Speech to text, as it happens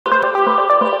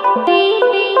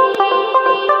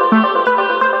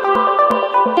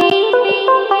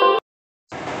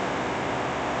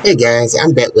Hey guys,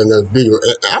 I'm back with another video.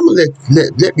 I'm gonna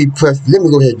let me go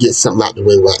ahead and get something out the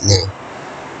way right now.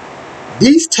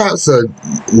 These types of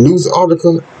news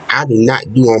articles I do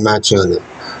not do on my channel.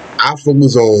 I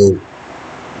focus on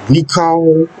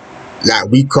recall,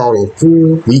 like recall on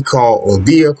food, recall on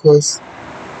vehicles,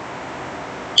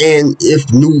 and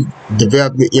if new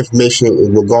development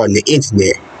information regarding the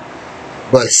internet.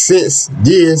 But since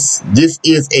this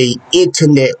is a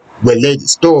internet related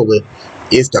story,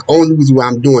 it's the only reason why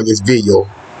I'm doing this video.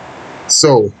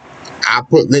 So I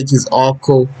put links to this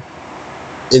article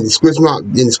in the description box.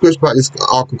 In the description box, this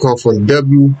article comes from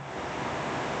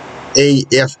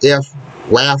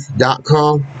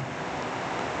WAFF.com.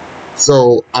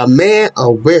 So a man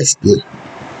arrested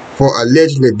for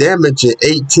allegedly damaging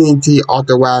AT&T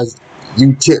authorized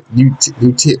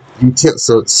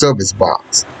utensil service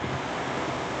box.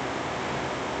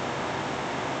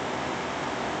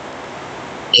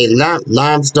 A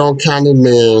Limestone County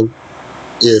man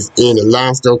is in the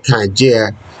Limestone County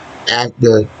jail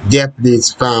after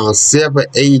deputies found several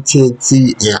AT&T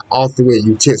and authorized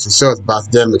utensil service box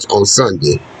damage on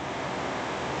Sunday.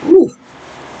 Ooh.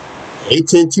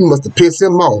 AT&T must have pissed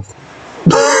him off.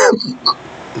 that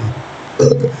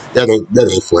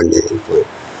ain't funny. That ain't funny.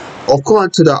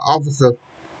 According to the officer,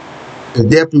 the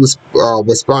deputy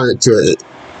responded to an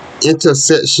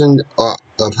intersection of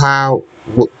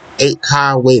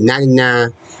Highway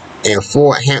 99 and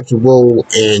Fort Hampton Road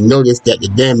and noticed that the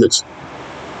damage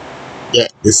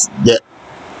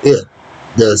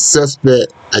the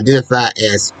suspect, identified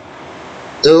as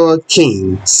Earl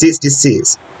King,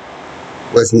 66,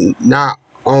 was not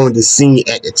on the scene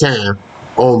at the time.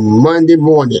 On Monday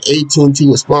morning, AT&T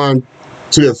responded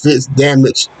to the fixed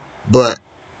damage, but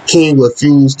King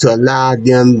refused to allow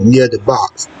them near the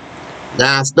box.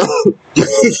 Limestone.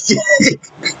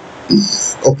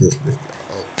 Okay.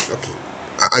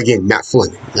 Again, not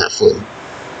funny.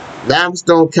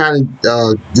 Limestone County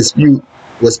dispute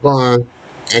respond,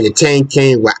 and the team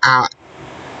came without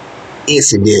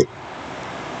incident.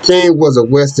 King was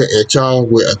arrested and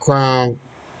charged with a crime,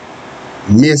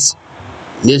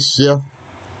 mischief,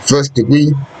 first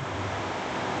degree,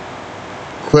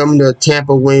 criminal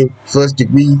tampering, first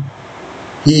degree.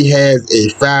 He has a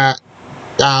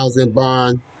 $5,000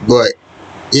 bond, but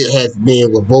it has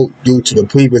been revoked due to the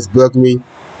previous burglary,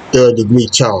 third degree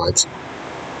charge.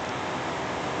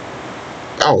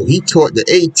 Oh, he taught the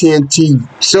AT&T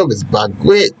service by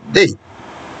great day.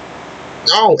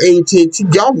 Oh, AT&T,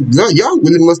 y'all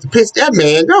really must have pissed that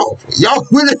man off. Y'all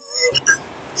really.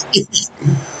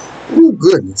 Oh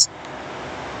goodness.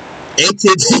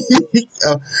 AT&T.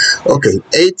 Okay,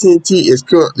 AT&T is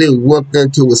currently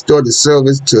working to restore the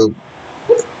service to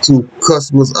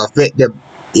customers affected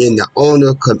in the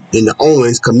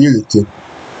Owens community.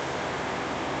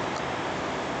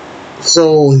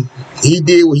 So he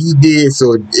did what he did.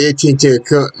 So AT&T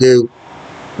currently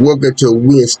working to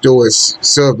restore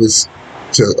service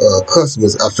to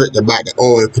customers affected by the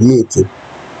Owens community.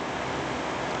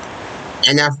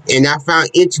 And I found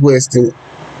interesting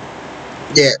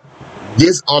that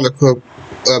this article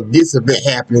of this event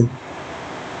happened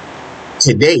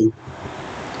today,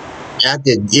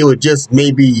 after it was just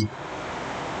maybe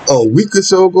a week or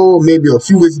so ago, maybe a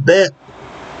few weeks back,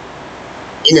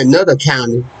 in another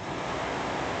county.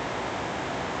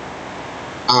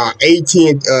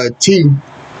 AT&T,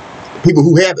 people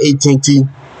who have AT&T,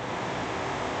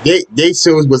 they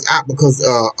service was out because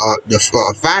the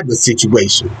fiber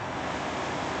situation,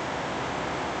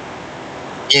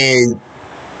 and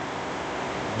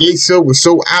they service was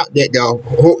so out that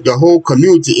the whole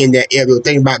community in that area was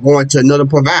thinking about going to another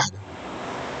provider.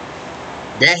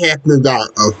 That happened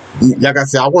like I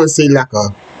said, I want to say like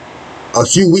a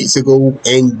few weeks ago,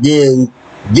 and then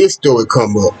this story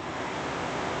come up.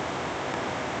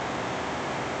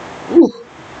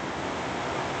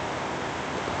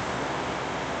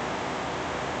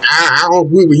 I don't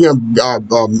agree with him. I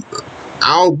don't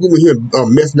agree with him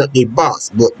messing up their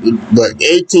box. But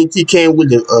AT&T came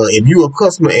with the if you a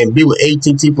customer and be with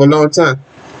AT&T for a long time,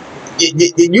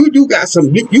 you do got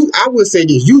some. I would say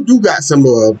this: you do got some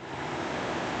in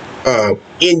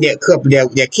that company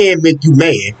that can make you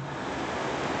mad.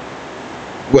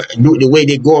 The way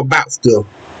they go about stuff,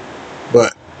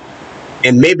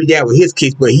 and maybe that was his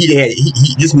case, but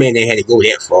this man didn't have to go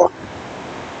that far.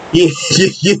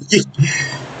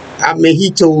 I mean, he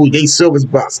told they service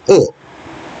box up.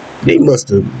 They must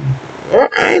have.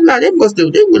 I ain't like, they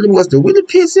really must have really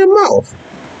pissed him off.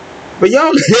 But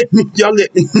y'all let me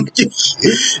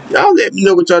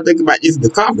know what y'all think about this in the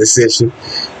comment section,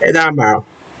 and I'm out.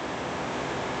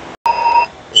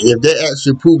 And if they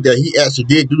actually prove that he actually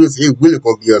did do this, it's really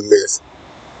gonna be a mess.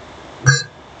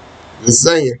 Just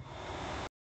saying.